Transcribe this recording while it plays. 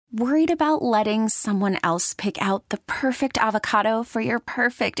Worried about letting someone else pick out the perfect avocado for your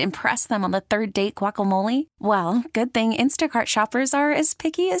perfect impress them on the third date guacamole? Well, good thing Instacart shoppers are as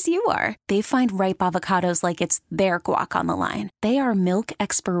picky as you are. They find ripe avocados like it's their guac on the line. They are milk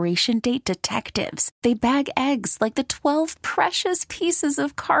expiration date detectives. They bag eggs like the 12 precious pieces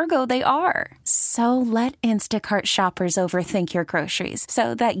of cargo they are. So let Instacart shoppers overthink your groceries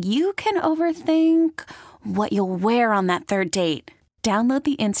so that you can overthink what you'll wear on that third date. Download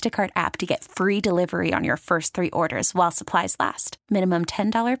the Instacart app to get free delivery on your first 3 orders while supplies last. Minimum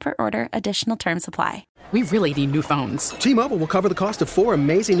 $10 per order. Additional terms apply. We really need new phones. T-Mobile will cover the cost of 4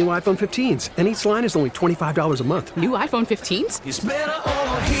 amazing new iPhone 15s, and each line is only $25 a month. New iPhone 15s? It's better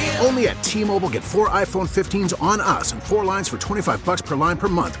over here. Only at T-Mobile, get 4 iPhone 15s on us and 4 lines for $25 per line per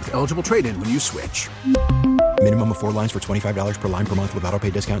month with eligible trade-in when you switch. Minimum of 4 lines for $25 per line per month with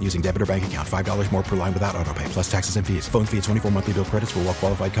autopay discount using debit or bank account. $5 more per line without autopay, plus taxes and fees. Phone fee at 24 monthly bill credits for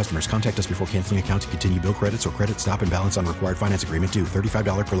well-qualified customers. Contact us before canceling account to continue bill credits or credit stop and balance on required finance agreement due.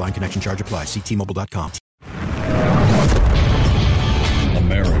 $35 per line connection charge applies. See T-Mobile.com.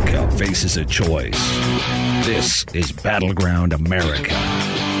 America faces a choice. This is Battleground America.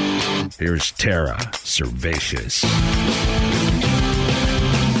 Here's Tara Servatius.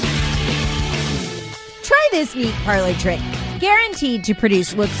 Try this neat parlay trick. Guaranteed to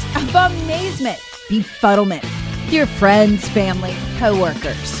produce looks of amazement, befuddlement to your friends, family,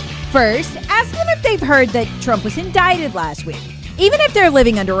 co-workers. First, ask them if they've heard that Trump was indicted last week. Even if they're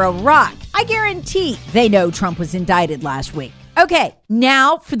living under a rock, I guarantee they know Trump was indicted last week. Okay,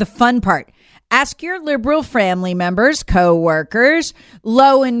 now for the fun part. Ask your liberal family members, co-workers,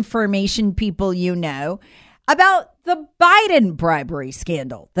 low information people you know about the Biden bribery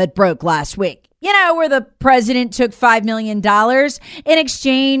scandal that broke last week. You know, where the president took $5 million in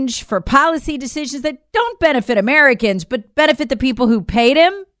exchange for policy decisions that don't benefit Americans, but benefit the people who paid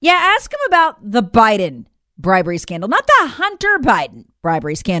him. Yeah, ask him about the Biden bribery scandal, not the Hunter Biden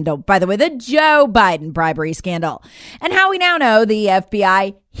bribery scandal. By the way, the Joe Biden bribery scandal. And how we now know the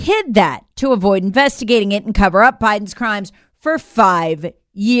FBI hid that to avoid investigating it and cover up Biden's crimes for 5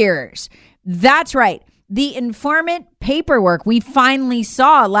 years. That's right. The informant paperwork we finally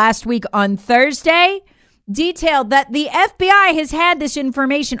saw last week on Thursday detailed that the FBI has had this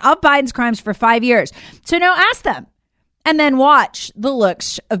information of Biden's crimes for 5 years. So now ask them and then watch the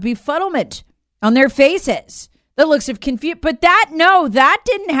looks of befuddlement on their faces, the looks of confusion. But that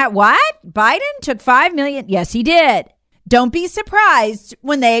didn't have what? Biden took $5 million. Yes, he did. Don't be surprised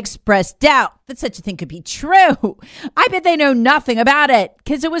when they express doubt that such a thing could be true. I bet they know nothing about it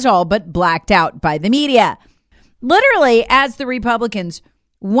because it was all but blacked out by the media. Literally, as the Republicans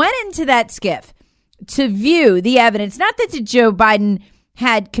went into that skiff to view the evidence, not that Joe Biden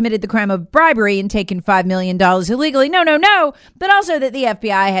had committed the crime of bribery and taken $5 million illegally. No. But also that the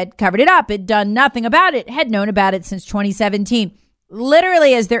FBI had covered it up, had done nothing about it, had known about it since 2017.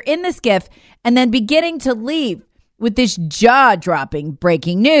 Literally, as they're in the skiff and then beginning to leave with this jaw-dropping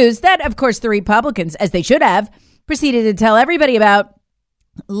breaking news that, of course, the Republicans, as they should have, proceeded to tell everybody about.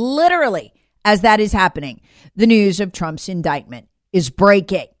 Literally, as that is happening, the news of Trump's indictment is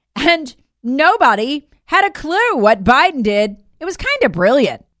breaking. And nobody had a clue what Biden did. It was kind of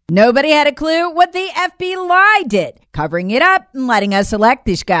brilliant. Nobody had a clue what the FBI did, covering it up and letting us elect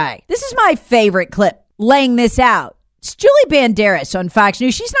this guy. This is my favorite clip, laying this out. It's Julie Banderas on Fox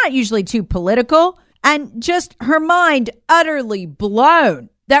News. She's not usually too political. And just her mind utterly blown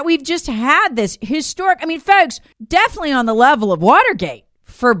that we've just had this historic, folks, definitely on the level of Watergate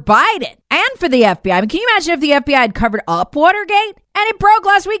for Biden and for the FBI. Can you imagine if the FBI had covered up Watergate and it broke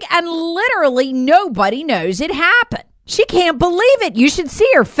last week and literally nobody knows it happened? She can't believe it. You should see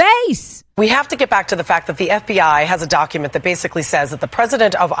her face. We have to get back to the fact that the FBI has a document that basically says that the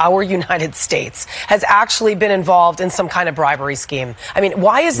president of our United States has actually been involved in some kind of bribery scheme.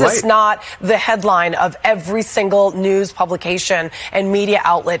 Why is this not the headline of every single news publication and media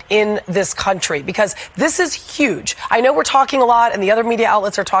outlet in this country? Because this is huge. I know we're talking a lot and the other media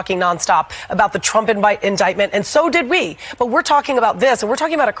outlets are talking nonstop about the Trump indictment, and so did we. But we're talking about this, and we're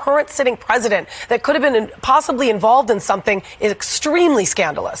talking about a current sitting president that could have been possibly involved in something extremely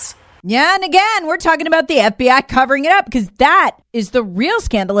scandalous. Yeah, and again, we're talking about the FBI covering it up because that is the real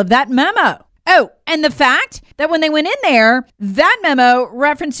scandal of that memo. Oh, and the fact that when they went in there, that memo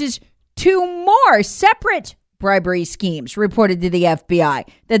references 2 more separate bribery schemes reported to the FBI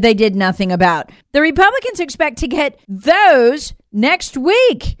that they did nothing about. The Republicans expect to get those next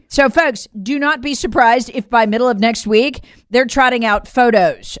week. So, folks, do not be surprised if by middle of next week, they're trotting out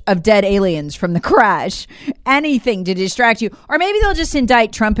photos of dead aliens from the crash. Anything to distract you. Or maybe they'll just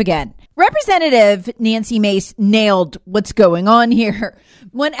indict Trump again. Representative Nancy Mace nailed what's going on here.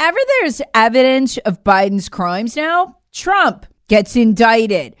 Whenever there's evidence of Biden's crimes now, Trump gets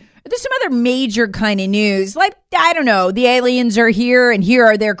indicted. There's some other major kind of news, like, I don't know, the aliens are here and here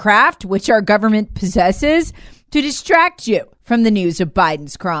are their craft, which our government possesses, to distract you from the news of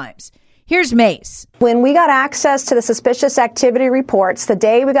Biden's crimes. Here's Mace. When we got access to the suspicious activity reports, the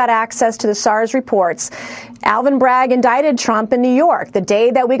day we got access to the SARS reports, Alvin Bragg indicted Trump in New York. The day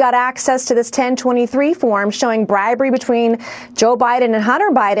that we got access to this 1023 form showing bribery between Joe Biden and Hunter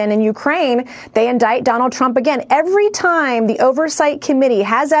Biden in Ukraine, they indict Donald Trump again. Every time the Oversight Committee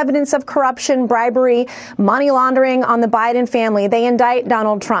has evidence of corruption, bribery, money laundering on the Biden family, they indict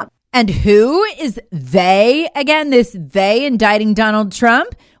Donald Trump. And who is they? Again, this they indicting Donald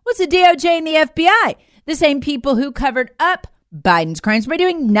Trump? What's the DOJ and the FBI? The same people who covered up Biden's crimes by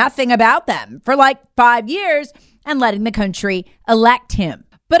doing nothing about them for like 5 years and letting the country elect him.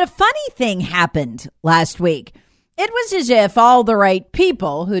 But a funny thing happened last week. It was as if all the right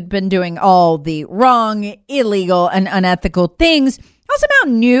people who'd been doing all the wrong, illegal, and unethical things all somehow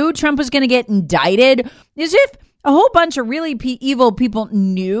knew Trump was going to get indicted, as if a whole bunch of really evil people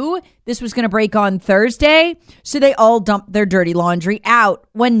knew this was going to break on Thursday, so they all dumped their dirty laundry out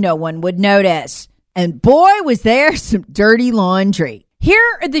when no one would notice. And boy, was there some dirty laundry.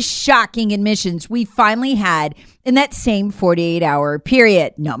 Here are the shocking admissions we finally had in that same 48-hour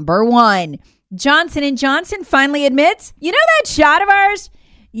period. Number one, Johnson & Johnson finally admits, you know that shot of ours?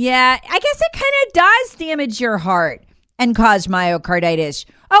 Yeah, I guess it kind of does damage your heart and cause myocarditis.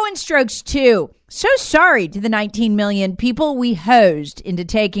 Oh, and strokes too. So sorry to the 19 million people we hosed into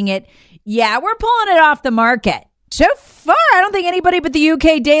taking it. Yeah, we're pulling it off the market. So far, I don't think anybody but the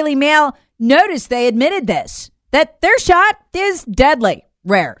UK Daily Mail noticed they admitted this, that their shot is deadly.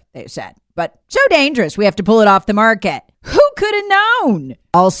 Rare, they said, but so dangerous we have to pull it off the market. Who could have known?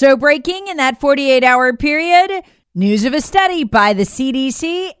 Also breaking in that 48-hour period, news of a study by the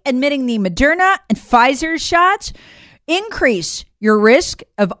CDC admitting the Moderna and Pfizer shots increase your risk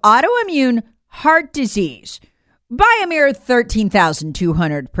of autoimmune heart disease by a mere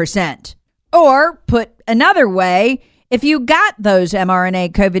 13,200%. Or put another way, if you got those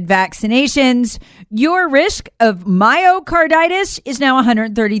mRNA COVID vaccinations, your risk of myocarditis is now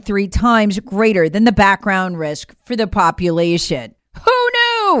 133 times greater than the background risk for the population. Who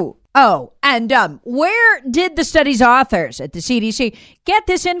knew? Oh, and where did the study's authors at the CDC get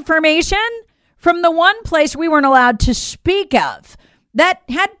this information? From the one place we weren't allowed to speak of that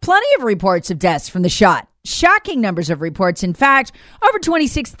had plenty of reports of deaths from the shot. Shocking numbers of reports. In fact, over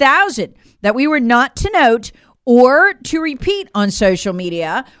 26,000 that we were not to note or to repeat on social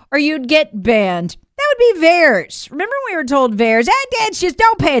media, or you'd get banned. That would be VAERS. Remember when we were told VAERS? It's just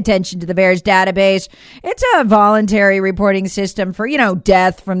don't pay attention to the VAERS database. It's a voluntary reporting system for,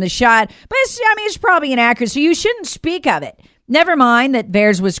 death from the shot. But it's probably inaccurate, so you shouldn't speak of it. Never mind that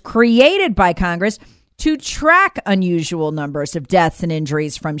VAERS was created by Congress to track unusual numbers of deaths and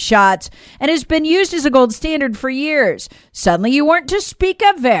injuries from shots and has been used as a gold standard for years. Suddenly you weren't to speak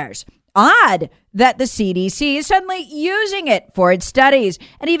of VAERS. Odd that the CDC is suddenly using it for its studies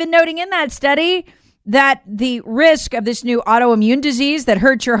and even noting in that study that the risk of this new autoimmune disease that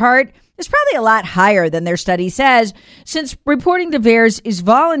hurts your heart is probably a lot higher than their study says, since reporting to VAERS is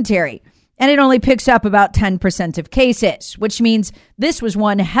voluntary. And it only picks up about 10% of cases, which means this was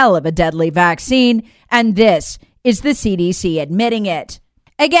one hell of a deadly vaccine. And this is the CDC admitting it.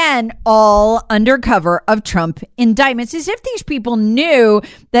 Again, all under cover of Trump indictments, as if these people knew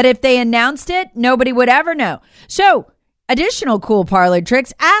that if they announced it, nobody would ever know. So additional cool parlor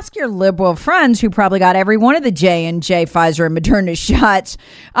tricks. Ask your liberal friends who probably got every one of the J&J, Pfizer, and Moderna shots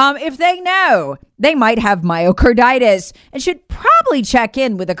if they know they might have myocarditis and should probably check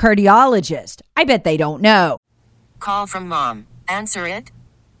in with a cardiologist. I bet they don't know. Call from mom. Answer it.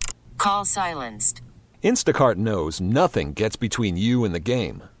 Call silenced. Instacart knows nothing gets between you and the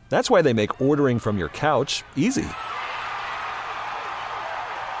game. That's why they make ordering from your couch easy.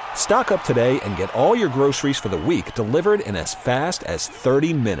 Stock up today and get all your groceries for the week delivered in as fast as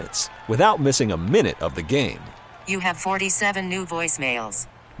 30 minutes without missing a minute of the game. You have 47 new voicemails.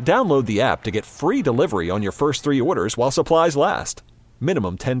 Download the app to get free delivery on your first 3 orders while supplies last.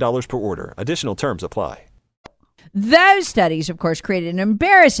 Minimum $10 per order. Additional terms apply. Those studies, of course, created an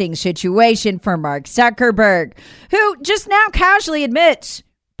embarrassing situation for Mark Zuckerberg, who just now casually admits,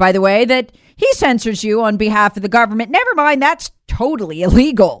 by the way, that he censors you on behalf of the government. Never mind, that's totally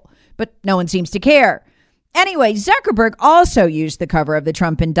illegal, but no one seems to care. Anyway, Zuckerberg also used the cover of the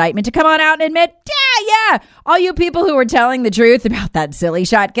Trump indictment to come on out and admit, yeah, all you people who were telling the truth about that silly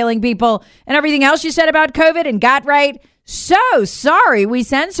shot killing people and everything else you said about COVID and got right, So sorry we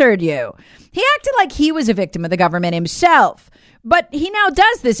censored you. He acted like he was a victim of the government himself. But he now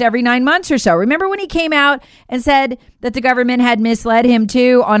does this every 9 months or so. Remember when he came out and said that the government had misled him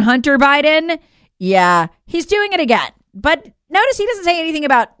too on Hunter Biden? Yeah, he's doing it again. But notice he doesn't say anything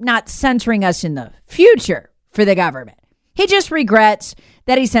about not censoring us in the future for the government. He just regrets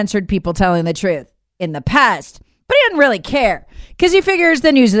that he censored people telling the truth in the past. But he doesn't really care because he figures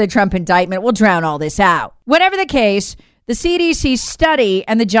the news of the Trump indictment will drown all this out. Whatever the case, the CDC study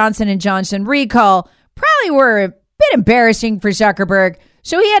and the Johnson & Johnson recall probably were a bit embarrassing for Zuckerberg,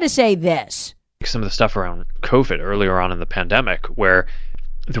 so he had to say this. Some of the stuff around COVID earlier on in the pandemic where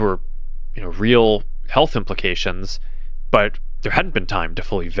there were, real health implications, but there hadn't been time to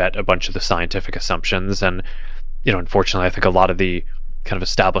fully vet a bunch of the scientific assumptions. And, unfortunately, I think a lot of the kind of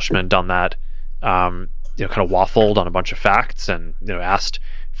establishment on that, kind of waffled on a bunch of facts and, asked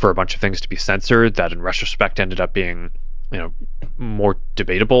for a bunch of things to be censored that in retrospect ended up being, more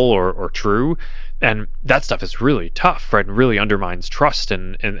debatable or true. And that stuff is really tough, right? And really undermines trust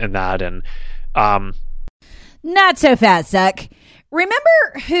in that. And not so fast, Zuck.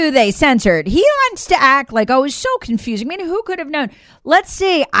 Remember who they censored? He wants to act like, oh, it's so confusing. I mean, who could have known? Let's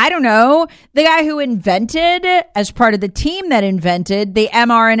see. I don't know. The guy who invented, as part of the team that invented the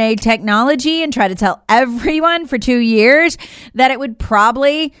mRNA technology and tried to tell everyone for 2 years that it would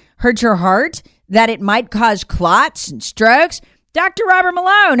probably hurt your heart, that it might cause clots and strokes. Dr. Robert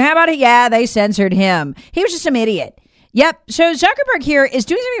Malone, how about it? Yeah, they censored him. He was just some idiot. Yep. So Zuckerberg here is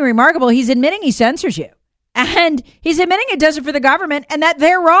doing something remarkable. He's admitting he censors you. And he's admitting it does it for the government and that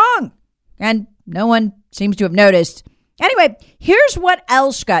they're wrong. And no one seems to have noticed. Anyway, here's what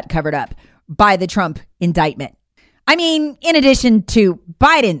else got covered up by the Trump indictment. I mean, in addition to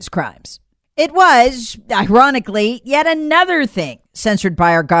Biden's crimes, it was, ironically, yet another thing censored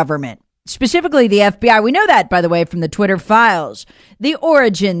by our government, specifically the FBI. We know that, by the way, from the Twitter files. The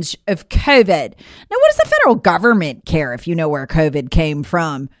origins of COVID. Now, what does the federal government care if you know where COVID came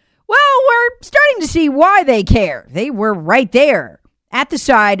from? Well, we're starting to see why they care. They were right there at the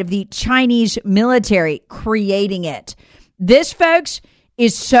side of the Chinese military creating it. This, folks,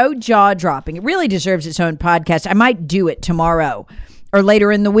 is so jaw-dropping. It really deserves its own podcast. I might do it tomorrow or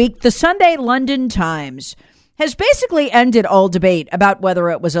later in the week. The Sunday London Times has basically ended all debate about whether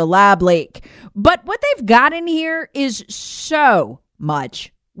it was a lab leak. But what they've got in here is so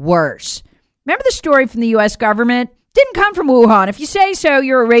much worse. Remember the story from the U.S. government? Didn't come from Wuhan. If you say so,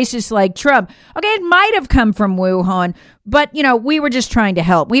 you're a racist like Trump. Okay, it might have come from Wuhan, but, we were just trying to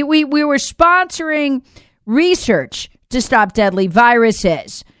help. We were sponsoring research to stop deadly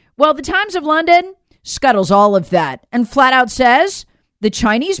viruses. Well, the Times of London scuttles all of that and flat out says the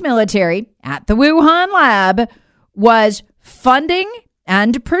Chinese military at the Wuhan lab was funding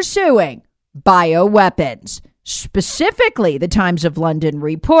and pursuing bioweapons. Specifically, the Times of London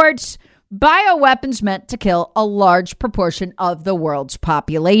reports bioweapons meant to kill a large proportion of the world's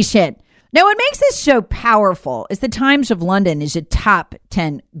population. Now, what makes this so powerful is the Times of London is a top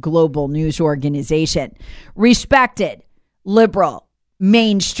 10 global news organization, respected, liberal,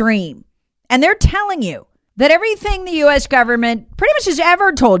 mainstream. And they're telling you that everything the U.S. government pretty much has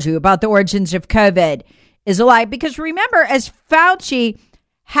ever told you about the origins of COVID is a lie. Because remember, as Fauci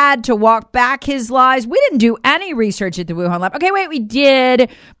had to walk back his lies, we didn't do any research at the Wuhan lab. Okay, wait, we did,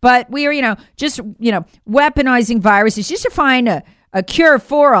 but we were, just, weaponizing viruses just to find a cure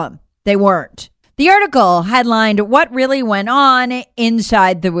for them. They weren't. The article headlined, "What Really Went On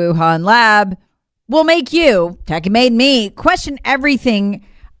Inside the Wuhan Lab Will Make You," heck, it made me question everything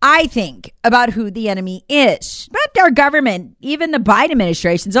I think about who the enemy is. But our government, even the Biden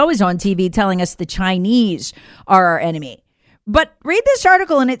administration, is always on TV telling us the Chinese are our enemy. But read this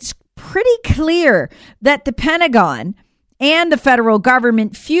article and it's pretty clear that the Pentagon and the federal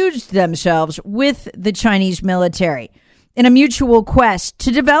government fused themselves with the Chinese military in a mutual quest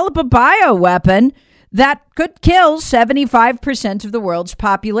to develop a bioweapon that could kill 75% of the world's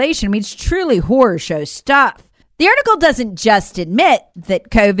population. I mean, it's truly horror show stuff. The article doesn't just admit that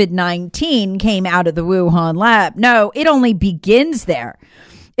COVID-19 came out of the Wuhan lab. No, it only begins there.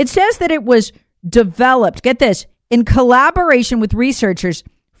 It says that it was developed, get this, in collaboration with researchers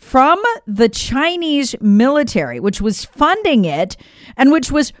from the Chinese military, which was funding it and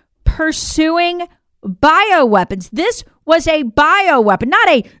which was pursuing bioweapons. This was a bioweapon, not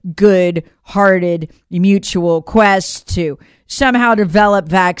a good-hearted mutual quest to somehow develop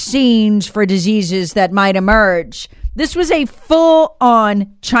vaccines for diseases that might emerge. This was a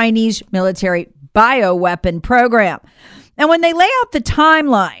full-on Chinese military bioweapon program. And when they lay out the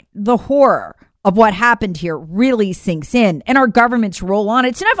timeline, the horror of what happened here really sinks in, and our government's role on it.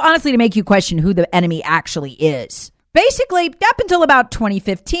 It's enough, honestly, to make you question who the enemy actually is. Basically, up until about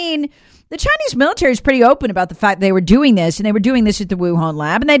 2015, the Chinese military is pretty open about the fact they were doing this, and they were doing this at the Wuhan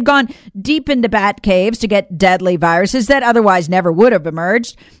lab, and they'd gone deep into bat caves to get deadly viruses that otherwise never would have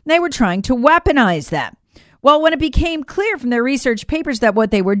emerged. They were trying to weaponize them. Well, when it became clear from their research papers that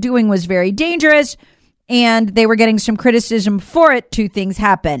what they were doing was very dangerous, and they were getting some criticism for it, two things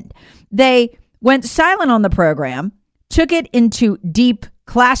happened. They went silent on the program, took it into deep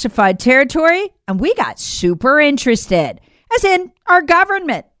classified territory, and we got super interested, as in our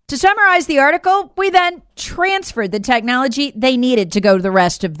government. To summarize the article, we then transferred the technology they needed to go the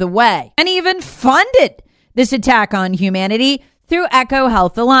rest of the way, and even funded this attack on humanity through Echo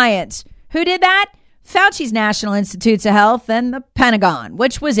Health Alliance. Who did that? Fauci's National Institutes of Health and the Pentagon,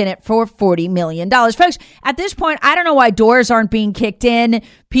 which was in it for $40 million. Folks, at this point, I don't know why doors aren't being kicked in,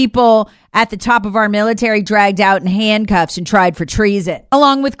 people at the top of our military dragged out in handcuffs and tried for treason,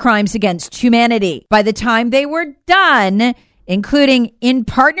 along with crimes against humanity. By the time they were done, including in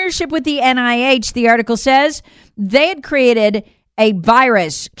partnership with the NIH, the article says, they had created a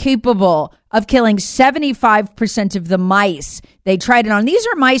virus capable of killing 75% of the mice they tried it on. These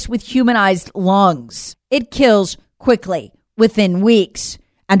are mice with humanized lungs. It kills quickly within weeks.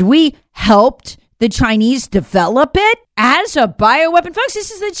 And we helped the Chinese develop it as a bioweapon. Folks, this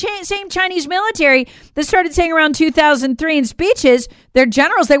is the same Chinese military that started saying around 2003 in speeches, their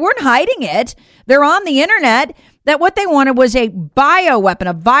generals, they weren't hiding it. They're on the internet, that what they wanted was a bioweapon,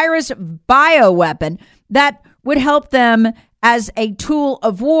 a virus bioweapon that would help them as a tool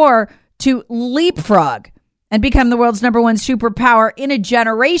of war to leapfrog and become the world's number one superpower in a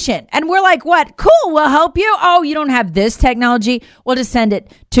generation. And we're like, what? Cool, we'll help you. Oh, you don't have this technology? We'll just send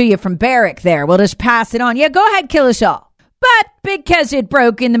it to you from Barrick there. We'll just pass it on. Yeah, go ahead, kill us all. But because it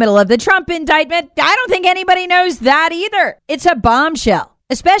broke in the middle of the Trump indictment, I don't think anybody knows that either. It's a bombshell,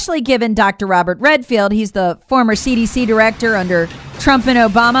 especially given Dr. Robert Redfield, he's the former CDC director under Trump and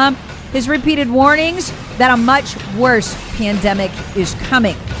Obama, his repeated warnings that a much worse pandemic is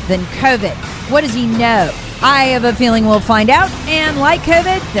coming than COVID. What does he know? I have a feeling we'll find out, and like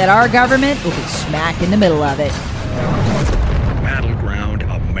COVID, that our government will be smack in the middle of it. Battleground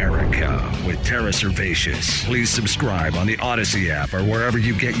America with Tara Servatius. Please subscribe on the Odyssey app or wherever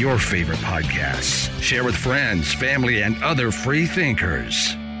you get your favorite podcasts. Share with friends, family, and other free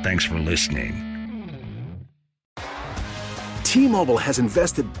thinkers. Thanks for listening. T-Mobile has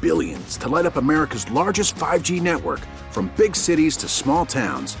invested billions to light up America's largest 5G network, from big cities to small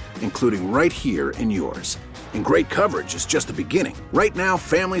towns, including right here in yours. And great coverage is just the beginning. Right now,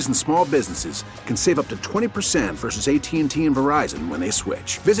 families and small businesses can save up to 20% versus AT&T and Verizon when they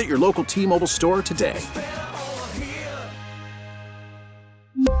switch. Visit your local T-Mobile store today.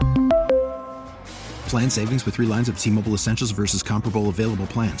 Plan savings with 3 lines of T-Mobile Essentials versus comparable available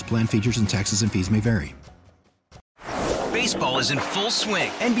plans. Plan features and taxes and fees may vary. Baseball is in full swing.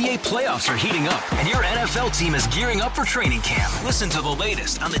 NBA playoffs are heating up, and your NFL team is gearing up for training camp. Listen to the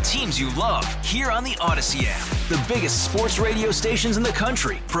latest on the teams you love here on the Odyssey app. The biggest sports radio stations in the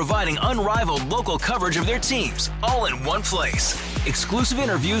country, providing unrivaled local coverage of their teams, all in one place. Exclusive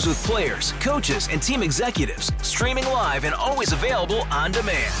interviews with players, coaches, and team executives, streaming live and always available on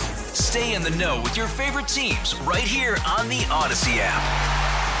demand. Stay in the know with your favorite teams right here on the Odyssey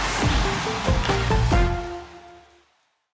app.